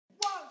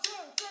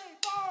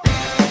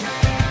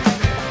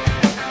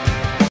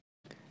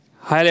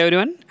Hello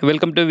everyone,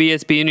 welcome to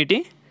VSP Unity.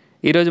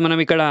 ఈరోజు మనం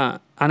ఇక్కడ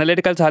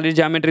అనలిటికల్ సాలిడ్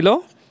జామెట్రీలో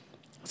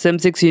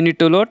SEM-6 యూనిట్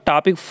 2లో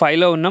టాపిక్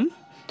 5లో ఉన్నాం.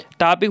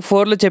 టాపిక్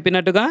 4లో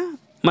చెప్పినట్టుగా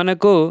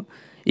మనకు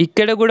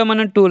ఇక్కడ కూడా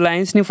మనం 2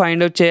 లైన్స్ని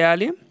ఫైండ్ అవుట్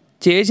చేయాలి.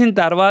 చేసిన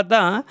తర్వాత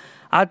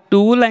ఆ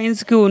 2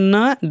 లైన్స్కి ఉన్న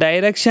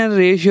డైరెక్షన్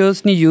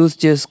రేషియోస్ని యూజ్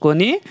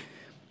చేసుకొని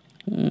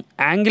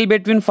యాంగిల్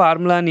బిట్వీన్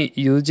ఫార్ములాని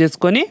యూజ్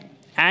చేసుకొని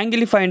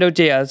యాంగిల్ ఫైండ్ అవుట్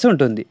చేయాల్సి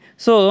ఉంటుంది.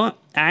 So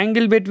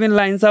angle between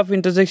lines of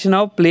intersection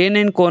of plane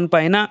and cone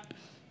పైన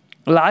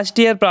లాస్ట్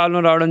ఇయర్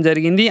ప్రాబ్లం రావడం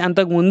జరిగింది.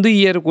 అంతకు ముందు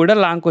ఇయర్ కూడా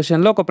లాంగ్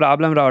క్వశ్చన్లో ఒక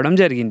ప్రాబ్లం రావడం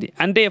జరిగింది.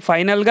 అంటే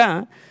ఫైనల్గా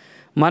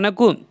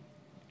మనకు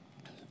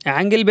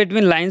angle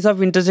between lines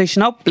of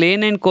intersection of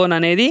plane and cone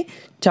అనేది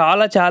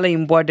చాలా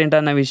ఇంపార్టెంట్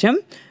అన్న విషయం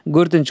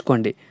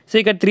గుర్తుంచుకోండి. సో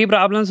ఇక్కడ 3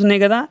 ప్రాబ్లమ్స్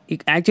ఉన్నాయి కదా,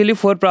 యాక్చువల్లీ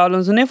 4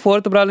 ప్రాబ్లమ్స్ ఉన్నాయి.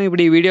 4th ప్రాబ్లం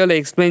ఇప్పుడు ఈ వీడియోలో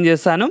ఎక్స్ప్లెయిన్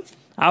చేస్తాను.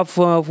 ఆ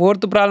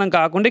 4th ప్రాబ్లం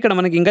కాకుండా ఇక్కడ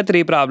మనకి ఇంకా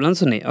 3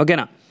 ప్రాబ్లమ్స్ ఉన్నాయి.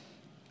 ఓకేనా?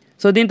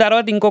 సో దీని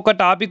తర్వాత ఇంకొక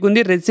టాపిక్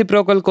ఉంది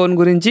రెసిప్రోకల్ కోన్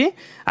గురించి.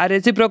 ఆ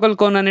రెసిప్రోకల్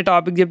కోన్ అనే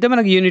టాపిక్ చెప్తే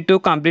మనకు యూనిట్ 2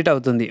 కంప్లీట్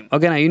అవుతుంది.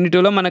 ఓకేనా? యూనిట్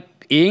 2లో మనకు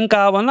ఏం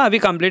కావాలో అవి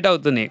కంప్లీట్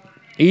అవుతున్నాయి.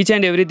 ఈచ్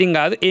అండ్ ఎవ్రీథింగ్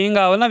కాదు, ఏం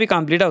కావాలో అవి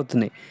కంప్లీట్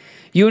అవుతున్నాయి.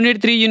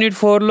 యూనిట్ 3 యూనిట్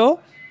 4లో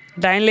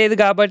టైం లేదు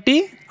కాబట్టి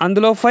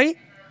అందులో 5,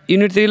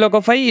 యూనిట్ 3లో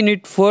ఒక 5,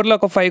 యూనిట్ 4లో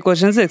ఒక 5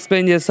 క్వశ్చన్స్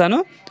ఎక్స్ప్లెయిన్ చేస్తాను.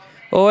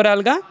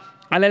 ఓవరాల్గా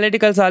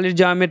అనలిటికల్ సాలిడ్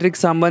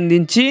జామెట్రీకి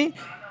సంబంధించి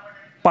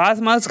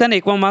పాస్ మార్క్స్ కానీ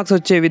ఎక్కువ మార్క్స్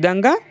వచ్చే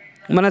విధంగా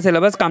మన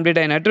సిలబస్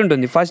కంప్లీట్ అయినట్టు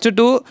ఉంటుంది. ఫస్ట్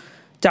 2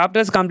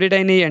 చాప్టర్స్ కంప్లీట్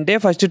అయినాయి అంటే,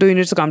 ఫస్ట్ 2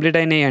 యూనిట్స్ కంప్లీట్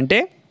అయినాయి అంటే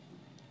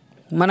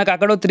మనకు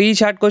అక్కడ 3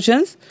 short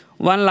questions,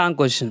 1 long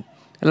question.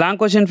 Long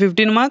question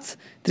 15 marks,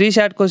 3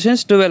 short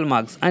questions 12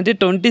 marks, అంటే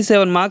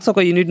 27 మార్క్స్ ఒక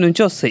యూనిట్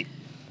నుంచి వస్తాయి.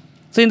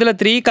 సో ఇందులో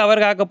 3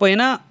 కవర్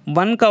కాకపోయినా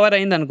 1 కవర్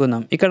అయింది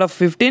అనుకుందాం. ఇక్కడ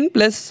 15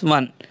 +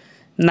 1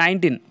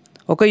 19,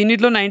 ఒక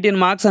యూనిట్లో 19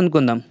 మార్క్స్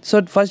అనుకుందాం.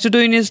 సో ఫస్ట్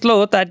 2 యూనిట్స్లో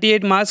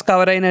 38 మార్క్స్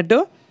కవర్ అయినట్టు,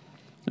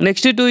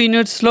 నెక్స్ట్ 2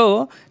 యూనిట్స్లో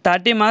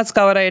 30 మార్క్స్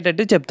కవర్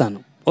అయ్యేటట్టు చెప్తాను.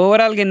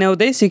 ఓవరాల్గా ఎన్ని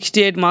అవుతాయి?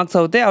 68 మార్క్స్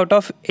అవుతాయి అవుట్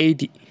ఆఫ్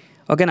 80.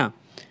 ఓకేనా?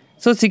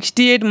 సో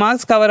 68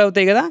 మార్క్స్ కవర్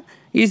అవుతాయి కదా.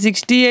 ఈ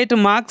 68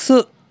 మార్క్స్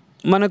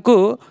మనకు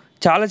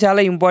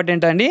చాలా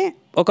ఇంపార్టెంట్ అండి.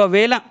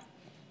 ఒకవేళ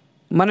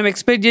మనం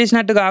ఎక్స్పెక్ట్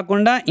చేసినట్టు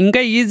కాకుండా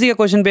ఇంకా ఈజీగా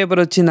క్వశ్చన్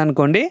పేపర్ వచ్చింది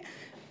అనుకోండి,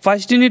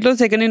 ఫస్ట్ యూనిట్లో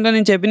సెకండ్ యూనిట్లో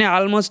నేను చెప్పిన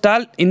ఆల్మోస్ట్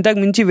ఆల్ ఇంతకు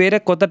మించి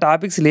వేరే కొత్త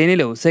టాపిక్స్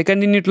లేవు.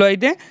 సెకండ్ యూనిట్లో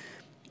అయితే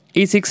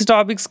ఈ 6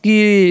 టాపిక్స్కి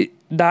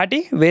దాటి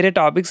వేరే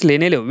టాపిక్స్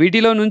లేవు.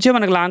 వీటిలో నుంచే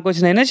మనకు లాంగ్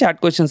క్వశ్చన్ అయినా షార్ట్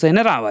క్వశ్చన్స్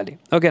అయినా రావాలి.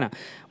 ఓకేనా?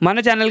 మన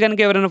ఛానల్ కనుక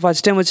ఎవరైనా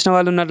ఫస్ట్ టైం వచ్చిన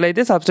వాళ్ళు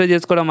ఉన్నట్లయితే సబ్స్క్రైబ్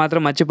చేసుకోవడం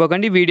మాత్రం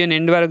మర్చిపోకండి. వీడియోని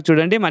ఎండ్ వరకు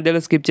చూడండి, మధ్యలో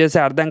స్కిప్ చేస్తే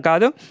అర్థం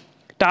కాదు.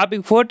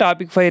 టాపిక్ 4,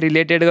 టాపిక్ 5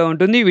 రిలేటెడ్గా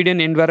ఉంటుంది.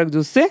 వీడియోని ఎండ్ వరకు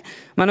చూస్తే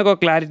మనకు ఒక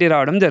క్లారిటీ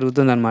రావడం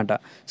జరుగుతుంది అనమాట.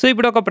 సో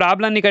ఇప్పుడు ఒక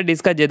ప్రాబ్లమ్ని ఇక్కడ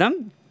డిస్కస్ చేద్దాం.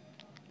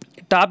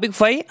 Topic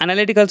 5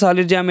 analytical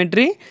solid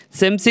geometry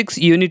SEM-6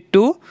 unit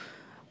 2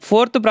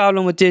 4th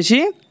problem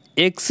వచ్చేసి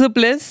x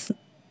 +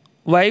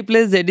 y +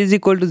 z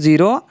 =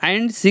 0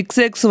 and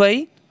 6xy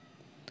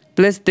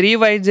 +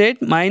 3yz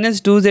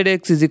 -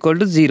 2zx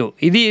 = 0.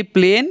 ఇది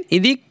ప్లేన్,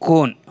 ఇది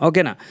కోన్.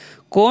 ఓకేనా?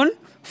 Cone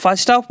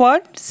first half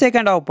part,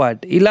 second half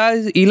part,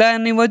 ఇలా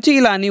అనివ్వచ్చు,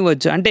 ఇలా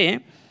అనివ్వచ్చు. అంటే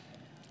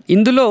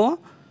ఇందులో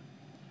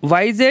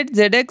yz,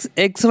 zx,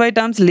 xy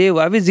టర్మ్స్ లేవు,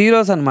 అవి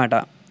జీరోస్ అనమాట.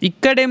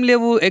 ఇక్కడేం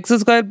లేవు,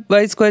 x²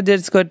 y²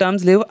 z²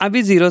 టర్మ్స్ లేవు,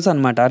 అవి జీరోస్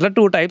అనమాట. అట్లా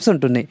 2 టైప్స్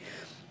ఉంటున్నాయి.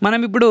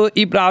 మనం ఇప్పుడు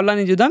ఈ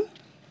ప్రాబ్లాన్ని చూద్దాం.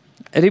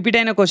 రిపీట్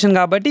అయిన క్వశ్చన్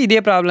కాబట్టి ఇదే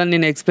ప్రాబ్లం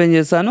నేను ఎక్స్ప్లెయిన్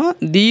చేస్తాను.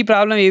 ఈ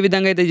ప్రాబ్లం ఏ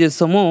విధంగా అయితే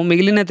చేస్తామో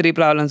మిగిలిన 3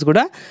 ప్రాబ్లమ్స్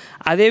కూడా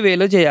అదే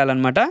వేలో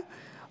చేయాలన్నమాట.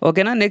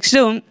 ఓకేనా? నెక్స్ట్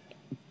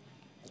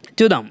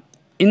చూద్దాం.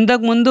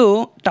 ఇంతకుముందు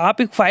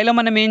టాపిక్ 5లో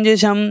మనం ఏం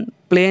చేసాం?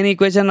 Plane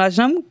equation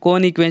రాసినాం,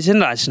 cone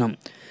equation రాసినాం.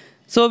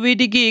 So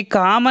వీటికి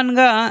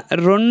కామన్గా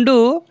 2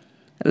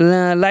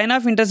 లైన్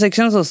ఆఫ్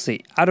ఇంటర్సెక్షన్స్ వస్తాయి.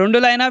 ఆ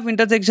 2 లైన్ ఆఫ్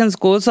ఇంటర్సెక్షన్స్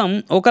కోసం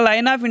ఒక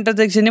లైన్ ఆఫ్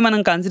ఇంటర్సెక్షన్ని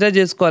మనం కన్సిడర్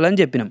చేసుకోవాలని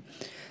చెప్పినాం.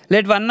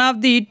 Let one of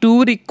the 2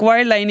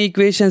 required line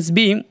equations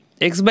be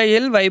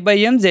x/l,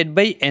 y/m,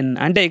 z/n.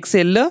 అంటే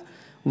xl,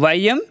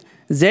 ym,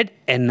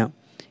 zn.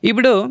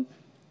 ఇప్పుడు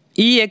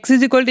ఈ x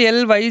 = l,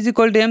 y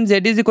 = m, z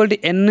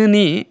 =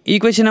 nని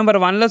equation number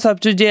 1లో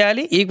substitute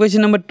చేయాలి,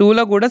 ఈక్వేషన్ నెంబర్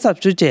 2లో కూడా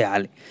సబ్స్టిట్యూట్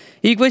చేయాలి.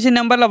 ఈక్వేషన్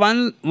నెంబర్లో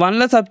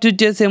 1లో సబ్స్టిట్యూట్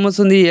చేస్తే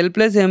ఏమొస్తుంది? l +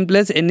 m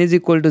 + n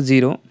 =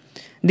 0.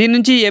 దీని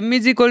నుంచి m -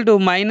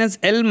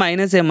 l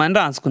 - m అని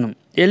రాసుకున్నాం.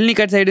 ఎల్ని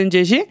ఇక్కడ సైడ్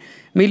ఉంచేసి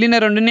మిగిలిన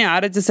 2ని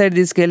RHS సైడ్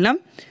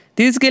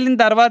తీసుకెళ్ళిన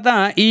తర్వాత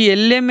ఈ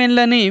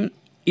ఎల్ఎంఎన్లని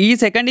ఈ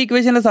సెకండ్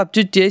ఈక్వేషన్లో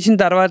సబ్స్టిట్యూట్ చేసిన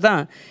తర్వాత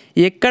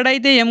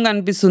ఎక్కడైతే ఎం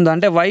కనిపిస్తుందో,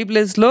 అంటే వై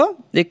ప్లేస్లో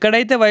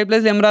ఎక్కడైతే వై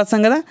ప్లేస్లో ఎం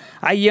రాస్తాం కదా,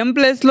 ఆ ఎం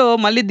ప్లేస్లో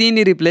మళ్ళీ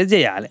దీన్ని రీప్లేస్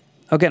చేయాలి.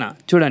 ఓకేనా?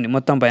 చూడండి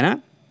మొత్తం పైన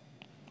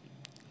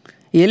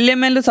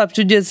ఎల్ఎంఎన్లు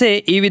సబ్స్టిట్యూట్ చేస్తే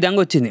ఈ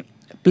విధంగా వచ్చింది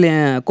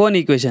cone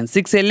equation.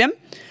 6lm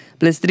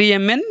 +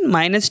 3mn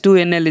 -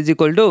 2nl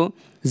 =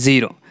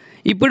 0.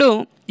 ఇప్పుడు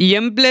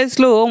ఎం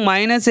ప్లేస్లో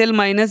 -l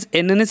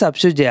 - nని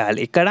సబ్స్టిట్యూట్ చేయాలి.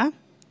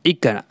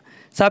 ఇక్కడ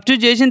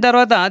సబ్స్టిట్యూట్ చేసిన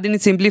తర్వాత దీన్ని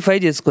సింప్లిఫై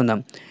చేసుకుందాం.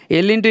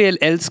 l × l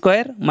l² -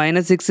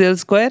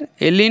 6l²,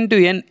 l ×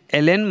 n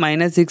ln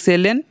 -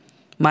 6ln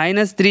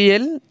 -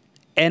 3l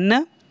n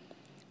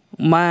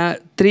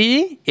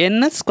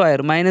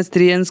 3n² minus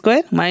 3n²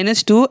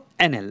 minus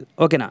 2nl.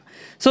 ఓకేనా?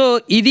 సో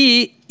ఇది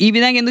ఈ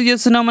విధంగా ఎందుకు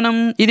చేస్తున్నాం మనం?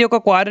 ఇది ఒక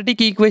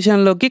క్వాడ్రాటిక్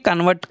ఈక్వేషన్లోకి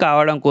కన్వర్ట్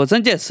కావడం కోసం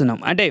చేస్తున్నాం.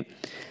 అంటే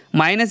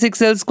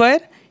 -6l²,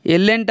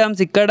 ln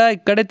టర్మ్స్ ఇక్కడ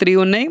 3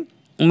 ఉన్నాయి,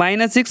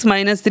 -6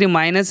 -3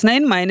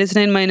 -9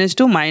 -9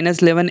 -2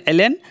 -11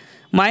 ln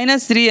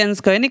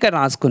 -3n² ఇక్కడ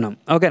రాసుకున్నాం.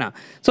 ఓకేనా?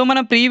 సో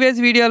మనం ప్రీవియస్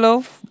వీడియోలో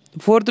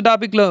ఫోర్త్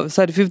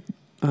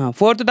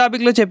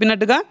టాపిక్లో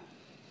చెప్పినట్టుగా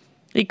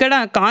ఇక్కడ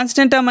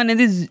కాన్స్టెంట్ టర్మ్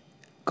అనేది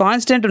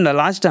కాన్స్టెంట్ ఉండాలి.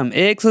 Last term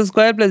ax²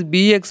 +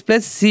 bx +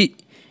 c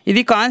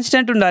ఇది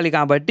కాన్స్టెంట్ ఉండాలి.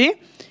 కాబట్టి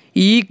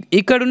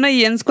ఇక్కడున్న ఈ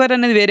n²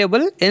 అనేది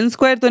వేరియబుల్,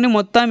 n² తోని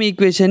మొత్తం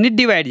ఈక్వేషన్ని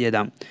డివైడ్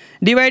చేద్దాం.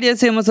 డివైడ్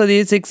చేస్తే ఏమొస్తుంది?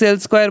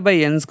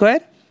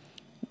 6l²/n²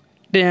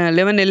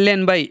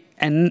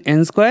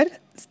 11ln/n²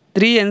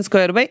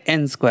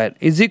 3n²/n²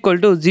 =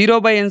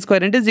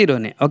 0/n² అంటే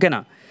 0నే. ఓకేనా?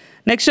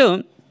 నెక్స్ట్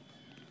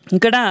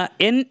ఇక్కడ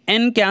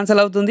n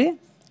క్యాన్సల్ అవుతుంది,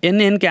 n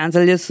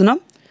క్యాన్సల్ చేస్తున్నాం.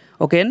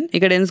 ఓకే,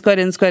 ఇక్కడ n²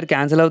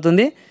 క్యాన్సల్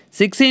అవుతుంది.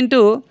 6 ×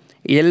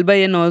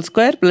 l/n²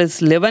 +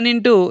 11 ×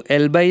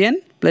 l/n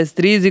 +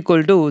 3 =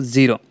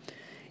 0.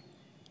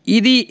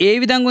 ఇది ఏ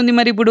విధంగా ఉంది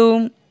మరి? ఇప్పుడు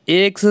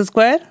ax²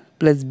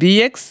 +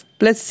 bx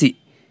 + c.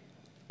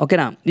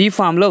 ఓకేనా? ఈ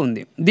ఫామ్లో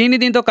ఉంది.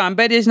 దీంతో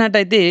కంపేర్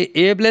చేసినట్టయితే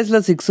a ప్లేస్లో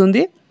 6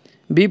 ఉంది,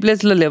 b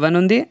ప్లేస్లో 11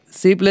 ఉంది,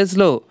 c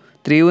ప్లేస్లో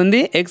 3 ఉంది,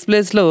 x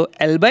ప్లేస్లో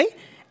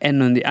l/n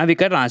ఉంది. అవి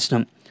ఇక్కడ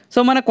రాసినాం. సో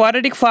మన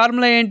క్వాడ్రాటిక్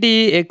ఫార్ములా ఏంటి?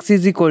 x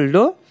 =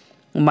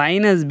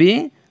 -b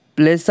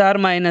 ±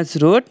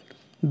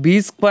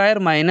 √b²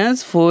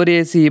 -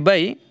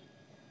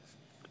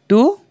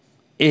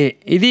 4ac/2a.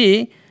 ఇది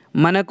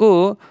మనకు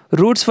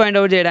రూట్స్ ఫైండ్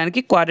అవుట్ చేయడానికి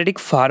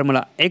క్వాడ్రాటిక్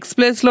ఫార్ములా. ఎక్స్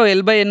ప్లేస్లో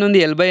l/n ఉంది,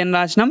 l/n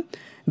రాసినాం.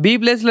 b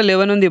ప్లేస్లో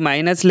 11 ఉంది,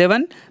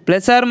 -11 ±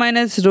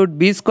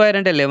 √b²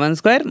 అంటే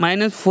 11²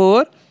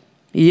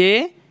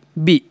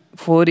 b²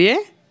 -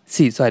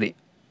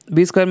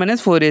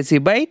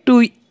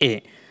 4ac/2a.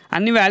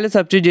 అన్ని వాల్యూస్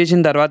సబ్స్టిట్యూట్ చేసిన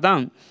తర్వాత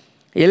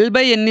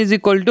l/n =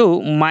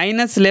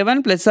 -11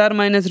 ±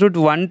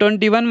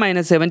 √121 -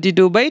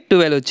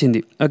 72/12 వచ్చింది.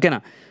 ఓకేనా?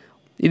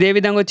 ఇదే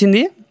విధంగా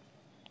వచ్చింది.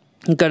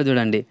 ఇక్కడ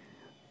చూడండి,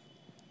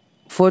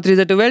 4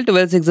 3 12,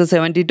 12 6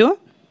 72,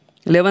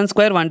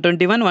 11²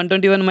 121,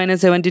 121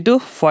 - 72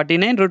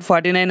 49,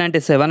 √49 అంటే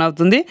 7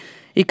 అవుతుంది.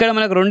 ఇక్కడ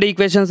మనకు రెండు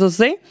ఈక్వేషన్స్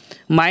వస్తాయి.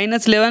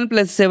 -11 +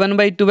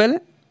 7/12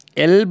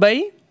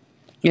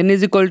 l/n =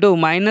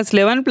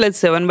 -11 +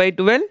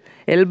 7/12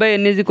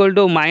 l/n =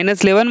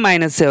 -11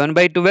 -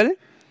 7/12.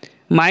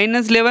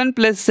 -11 +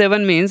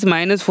 7 means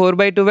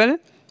 -4/12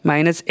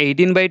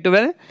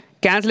 -18/12.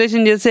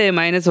 క్యాన్సిలేషన్ చేస్తే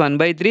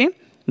 -1/3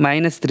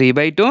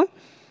 -3/2.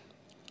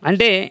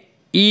 అంటే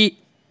ఈ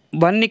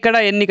 1 ఇక్కడ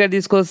n ఇక్కడ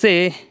తీసుకొస్తే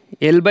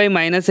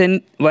l/-1 =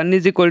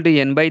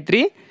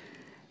 n/3,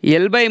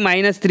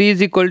 l/-3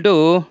 =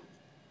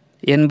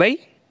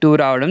 n/2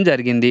 రావడం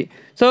జరిగింది.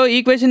 సో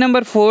ఈక్వేషన్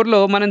నెంబర్ 4లో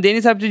మనం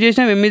దేన్ని సబ్స్టిట్యూట్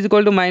చేసినాం? m = -l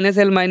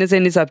 -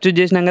 n సబ్స్టిట్యూట్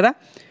చేసినాం కదా.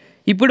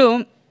 ఇప్పుడు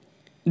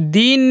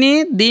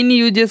దీన్ని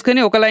యూజ్ చేసుకొని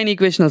ఒక లైన్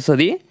ఈక్వేషన్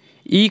వస్తుంది.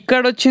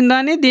 ఇక్కడ వచ్చిన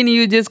దాన్ని దీన్ని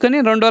యూజ్ చేసుకొని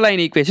రెండో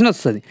లైన్ ఈక్వేషన్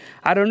వస్తుంది.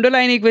 ఆ రెండో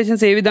లైన్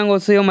ఈక్వేషన్స్ ఏ విధంగా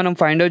వస్తాయో మనం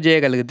ఫైండ్ అవుట్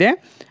చేయగలిగితే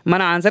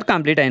మన ఆన్సర్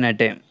కంప్లీట్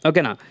అయినట్టే.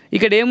 ఓకేనా?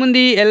 ఇక్కడ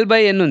ఏముంది?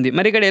 l/n ఉంది.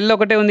 మరి ఇక్కడ l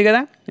ఒకటే ఉంది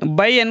కదా,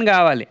 n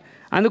కావాలి.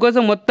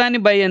 అందుకోసం మొత్తాన్ని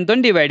n తో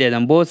డివైడ్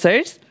చేద్దాం. Both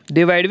sides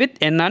divide with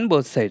n on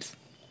both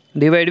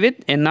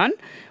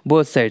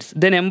sides.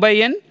 Then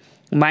m/n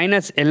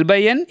minus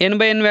l/n,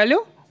 n/n value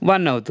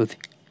 1 అవుతుంది.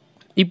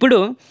 ఇప్పుడు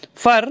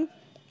for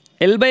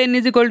l/n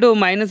 =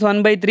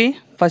 -1/3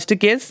 first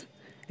case,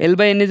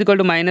 l/n =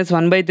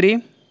 -1/3.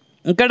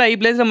 ఇక్కడ ఈ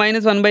ప్లేస్లో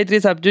 -1/3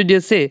 సబ్స్టిట్యూట్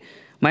చేస్తే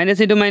 -(-)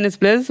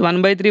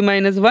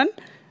 +1/3 - 1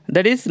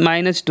 దట్ ఈస్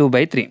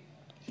 -2/3.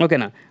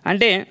 ఓకేనా?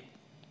 అంటే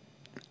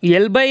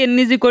l/n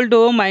 =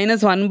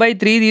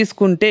 -1/3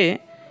 తీసుకుంటే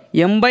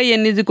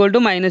m/n =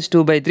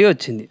 -2/3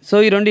 వచ్చింది. సో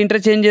ఈ రెండు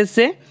ఇంటర్చేంజ్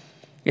చేస్తే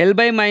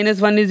l/-1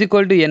 =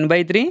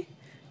 n/3,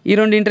 ఈ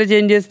రెండు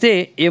ఇంటర్చేంజ్ చేస్తే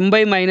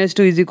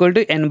m/-2 =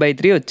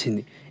 n/3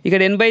 వచ్చింది.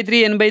 ఇక్కడ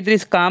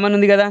n/3 కామన్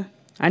ఉంది కదా,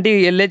 అంటే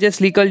LHS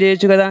ఈక్వల్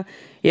చేయొచ్చు కదా.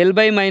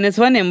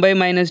 l/-1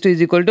 m/-2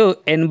 =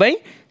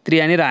 n/3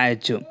 అని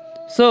రాయొచ్చు.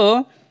 సో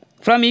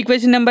ఫ్రమ్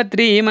ఈక్వేషన్ నెంబర్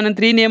 3 మనం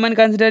 3ని ఏమని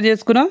కన్సిడర్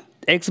చేసుకున్నాం?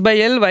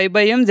 x/l,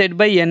 y/m,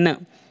 z/n.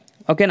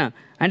 ఓకేనా?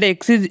 అంటే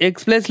x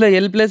ప్లేస్లో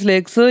l ప్లేస్లో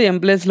x, m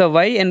ప్లేస్లో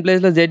y, n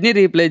ప్లేస్లో zని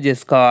రీప్లేస్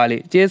చేసుకోవాలి.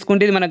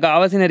 చేసుకుంటే ఇది మనకు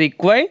కావాల్సిన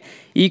రిక్వైర్డ్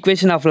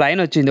ఈక్వేషన్ ఆఫ్ లైన్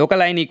వచ్చింది, ఒక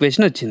లైన్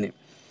ఈక్వేషన్ వచ్చింది.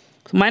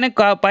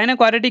 పైన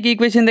క్వాడ్రాటిక్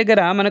ఈక్వేషన్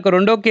దగ్గర మనకు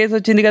రెండో కేసు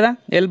వచ్చింది కదా,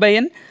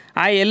 l/n.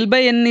 ఆ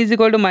l/n =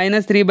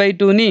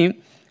 -3/2ని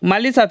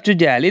మళ్ళీ సబ్స్టిట్యూట్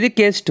చేయాలి. ఇది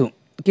కేస్ 2.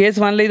 కేస్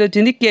 1లో ఇది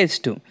వచ్చింది, కేస్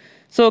 2.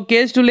 సో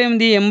కేస్ 2లో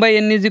ఏమిటి?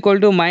 m/n =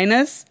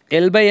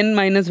 -l/n -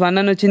 1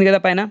 అని వచ్చింది కదా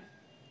పైన.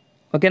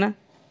 ఓకేనా?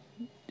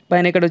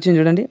 పైన ఇక్కడ వచ్చింది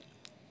చూడండి,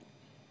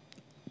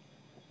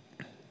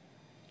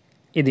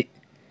 ఇది.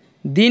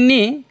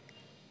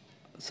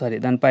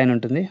 దానిపైన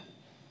ఉంటుంది.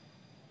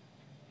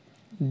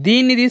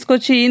 దీన్ని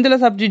తీసుకొచ్చి ఇందులో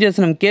సబ్స్టిట్యూట్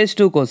చేస్తున్నాం కేస్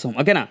 2 కోసం.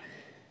 ఓకేనా?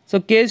 సో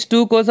కేస్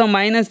 2 కోసం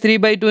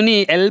 -3/2ని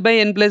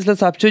l/n ప్లేస్లో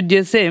సబ్స్టిట్యూట్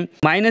చేస్తే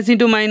మైనస్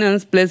ఇంటూ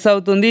మైనస్ ప్లస్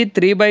అవుతుంది.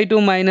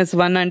 3/2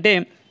 - 1 అంటే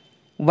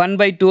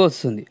 1/2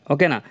 వస్తుంది.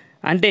 ఓకేనా,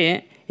 అంటే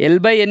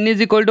L/n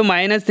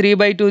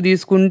 -3/2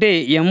 తీసుకుంటే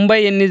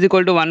M/n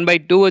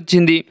 1/2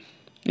 వచ్చింది.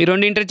 ఈ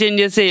రెండు ఇంటర్చేంజ్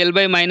చేస్తే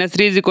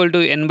L/-3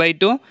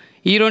 n/2,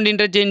 ఈ రెండు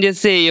ఇంటర్చేంజ్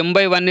చేస్తే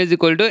M/1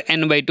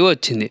 n/2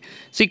 వచ్చింది.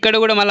 సో ఇక్కడ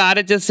కూడా మళ్ళీ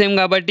RHS సేమ్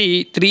కాబట్టి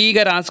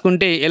 3గా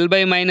రాసుకుంటే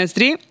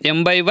L/-3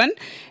 M/1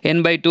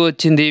 n/2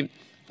 వచ్చింది.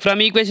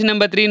 ఫ్రమ్ ఈక్వేషన్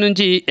నెంబర్ 3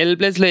 నుంచి L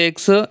ప్లస్లో X,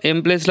 M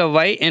ప్లస్లో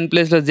Y, N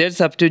ప్లస్లో Z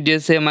సబ్స్టిట్యూట్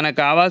చేస్తే మనకు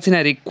కావాల్సిన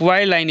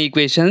required line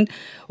equation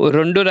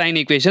 2 line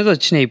equations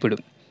వచ్చినాయి ఇప్పుడు.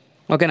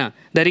 ఓకేనా,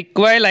 the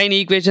required line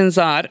equations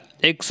are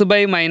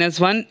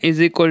x/-1 =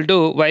 y/-2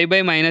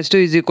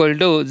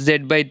 =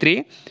 z/3,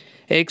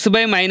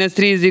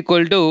 x/-3 =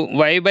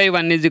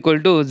 y/1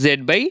 =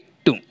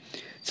 z/2.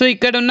 So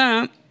ఇక్కడ ఉన్న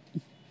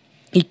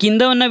ఈ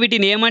కింద ఉన్న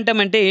వీటిని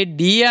ఏమంటామంటే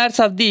డిఆర్స్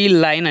ఆఫ్ ది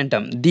లైన్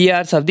అంటాం.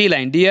 DRs of the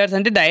line, DRs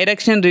అంటే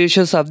direction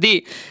ratios of the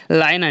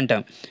line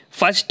అంటాం.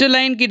 ఫస్ట్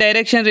లైన్కి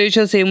డైరెక్షన్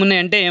రేషియోస్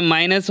ఏమున్నాయంటే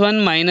 -1,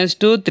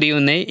 -2, 3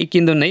 ఉన్నాయి, ఈ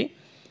కింద ఉన్నాయి.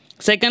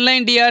 సెకండ్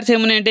లైన్ డిఆర్స్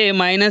ఏమున్నాయంటే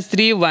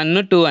 -3, 1,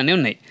 2 అని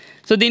ఉన్నాయి.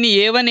 సో దీన్ని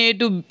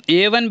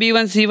A1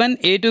 B1 C1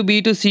 A2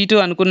 B2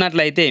 C2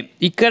 అనుకున్నట్లయితే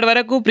ఇక్కడ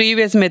వరకు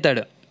ప్రీవియస్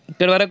మెథడ్,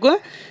 ఇక్కడ వరకు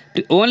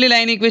ఓన్లీ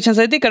లైన్ ఈక్వేషన్స్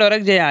అయితే ఇక్కడ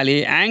వరకు చేయాలి.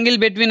 యాంగిల్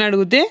బిట్వీన్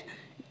అడిగితే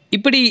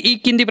ఇప్పుడు ఈ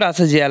కింది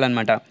ప్రాసెస్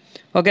చేయాలన్నమాట.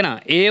 ఓకేనా,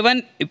 A1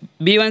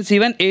 B1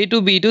 C1 A2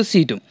 B2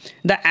 C2.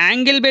 The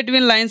angle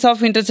between lines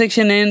of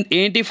intersection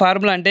ఏంటి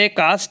ఫార్ములా అంటే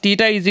cos θ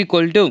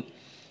 =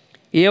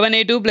 A1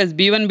 A2 +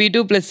 B1 B2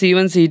 +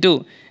 C1 C2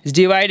 is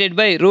divided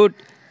by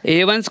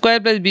 √A1²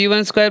 +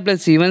 B1²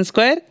 +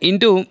 C1²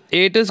 into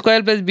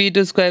A2² +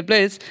 B2²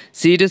 +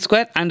 C2²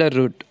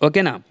 √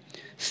 ఓకేనా.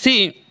 C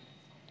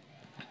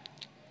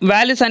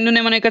values అన్నీ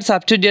ఉన్నాయి, మనం ఇక్కడ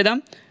substitute చేద్దాం.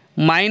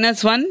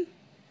 -1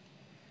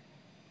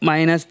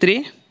 -3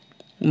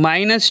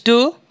 -2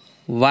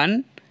 1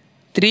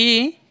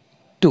 3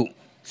 2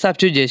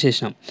 substitute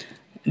చేసేసినాం.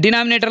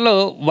 డినామినేటర్లో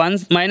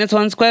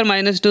 -1²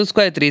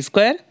 -2²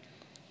 3²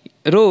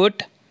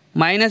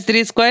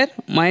 √-3²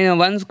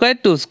 -1²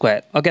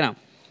 2². ఓకేనా,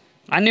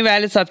 అన్ని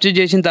వాల్యూస్ సబ్స్టిట్యూట్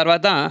చేసిన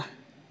తర్వాత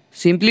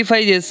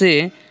సింప్లిఫై చేస్తే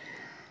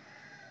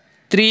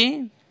 3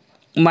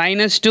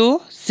 -2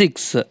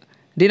 6,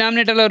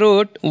 డినామినేటర్లో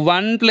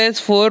 √1 +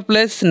 4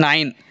 +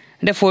 9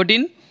 అంటే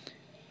 14,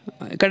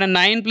 ఇక్కడ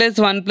 9 +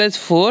 1 +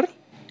 4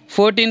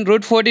 14,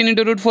 √14 ×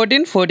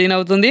 √14 14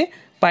 అవుతుంది,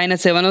 పైన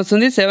 7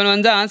 వస్తుంది. 7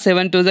 1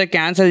 7 2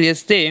 క్యాన్సిల్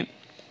చేస్తే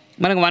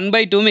మనకు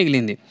 1/2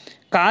 మిగిలింది.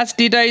 cos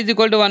θ =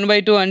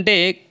 1/2 అంటే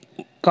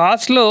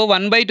కాస్ట్లో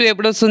 1/2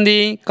 ఎప్పుడు వస్తుంది,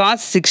 cos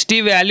 60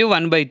 వాల్యూ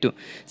 1/2,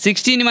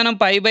 60ని మనం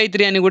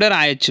π/3 అని కూడా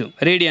రాయొచ్చు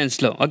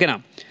రేడియన్స్లో. ఓకేనా,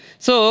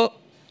 సో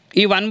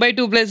ఈ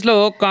 1/2 ప్లేస్లో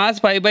cos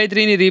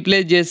π/3ని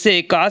రీప్లేస్ చేస్తే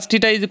cos θ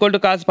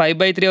 = cos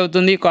π/3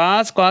 అవుతుంది.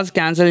 cos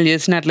క్యాన్సిల్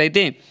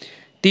చేసినట్లయితే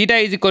θ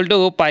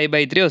 =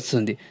 π/3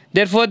 వస్తుంది.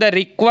 Therefore the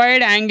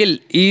required angle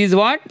is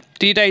what,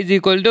 θ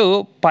 =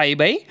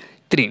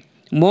 π/3.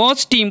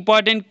 Most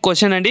important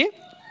question అండి.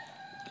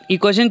 ఈ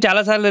క్వశ్చన్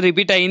చాలాసార్లు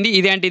రిపీట్ అయ్యింది.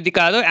 ఇది అంటే ఇది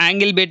కాదు,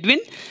 angle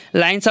between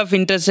lines of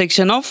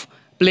intersection of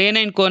plane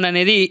and cone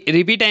అనేది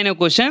రిపీట్ అయిన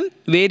క్వశ్చన్.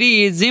 Very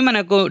easy.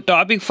 మనకు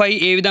టాపిక్ 5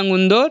 ఏ విధంగా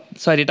ఉందో,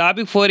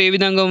 టాపిక్ 4 ఏ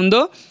విధంగా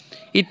ఉందో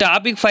ఈ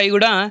టాపిక్ 5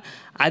 కూడా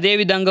అదే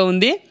విధంగా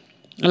ఉంది.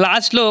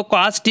 లాస్ట్లో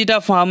cos θ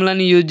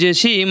ఫార్ములాని యూజ్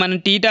చేసి మనం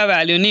θ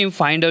వాల్యూని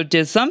ఫైండ్ అవుట్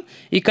చేస్తాం.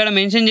 ఇక్కడ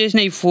మెన్షన్ చేసిన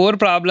ఈ 4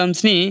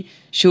 ప్రాబ్లమ్స్ని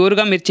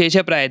షూర్గా మీరు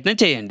చేసే ప్రయత్నం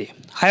చేయండి.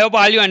 I hope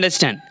all you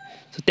understand.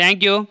 So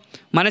thank you.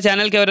 మన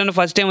ఛానల్కి ఎవరైనా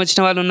ఫస్ట్ టైం వచ్చిన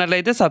వాళ్ళు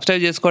ఉన్నట్లయితే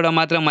సబ్స్క్రైబ్ చేసుకోవడం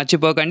మాత్రం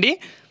మర్చిపోకండి.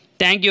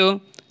 Thank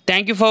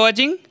you for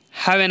watching.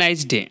 Have a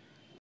nice day.